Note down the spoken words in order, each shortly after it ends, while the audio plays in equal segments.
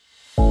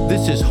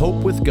This is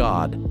Hope with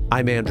God.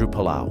 I'm Andrew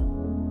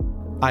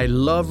Palau. I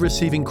love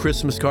receiving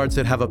Christmas cards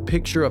that have a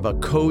picture of a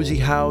cozy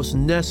house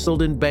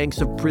nestled in banks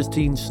of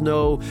pristine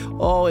snow.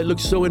 Oh, it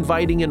looks so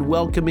inviting and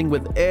welcoming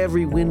with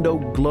every window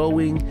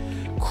glowing.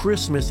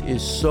 Christmas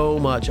is so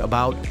much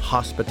about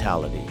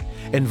hospitality,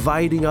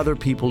 inviting other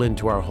people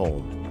into our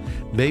home.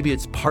 Maybe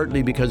it's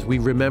partly because we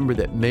remember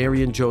that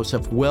Mary and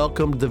Joseph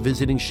welcomed the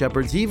visiting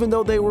shepherds even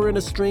though they were in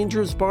a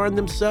stranger's barn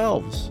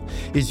themselves.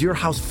 Is your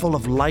house full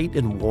of light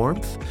and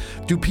warmth?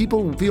 Do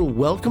people feel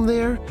welcome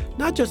there?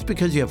 Not just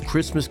because you have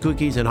Christmas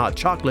cookies and hot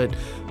chocolate,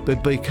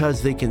 but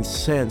because they can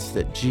sense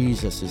that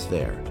Jesus is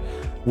there.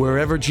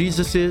 Wherever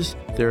Jesus is,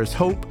 there is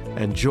hope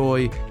and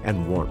joy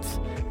and warmth.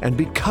 And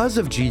because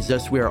of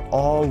Jesus, we are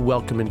all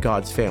welcome in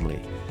God's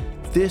family.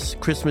 This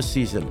Christmas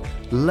season,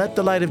 let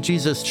the light of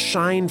Jesus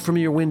shine from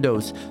your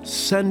windows,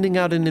 sending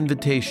out an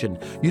invitation.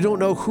 You don't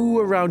know who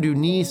around you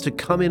needs to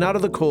come in out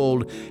of the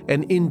cold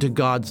and into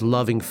God's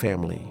loving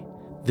family.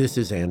 This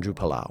is Andrew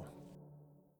Palau.